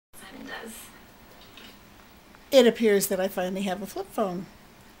does. It appears that I finally have a flip phone.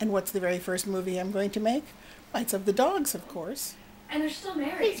 And what's the very first movie I'm going to make? Bites of the Dogs, of course. And they're still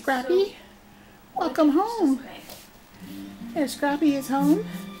married. Hey, Scrappy. So welcome home. There, Scrappy is home.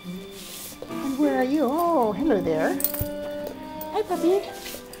 And where are you? Oh, hello there. Hi, puppy.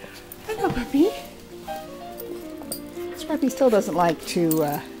 Hello, puppy. Scrappy still doesn't like to,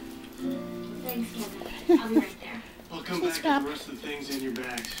 Thanks, Kevin. I'll be right there. I'll come back with the rest of the things in your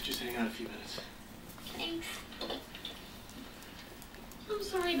bags. Just hang out a few minutes. Thanks. I'm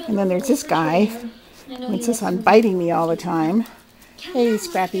sorry about And then there's this guy who insists on biting me all the time. Hey,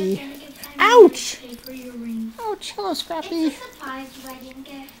 Scrappy. Ouch! Ouch. Hello, Scrappy. It's a surprise wedding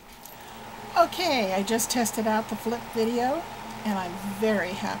gift. Okay, I just tested out the Flip video, and I'm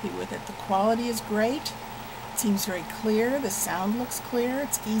very happy with it. The quality is great. It seems very clear. The sound looks clear.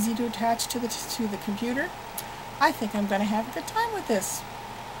 It's easy to attach to the computer. I think I'm going to have a good time with this.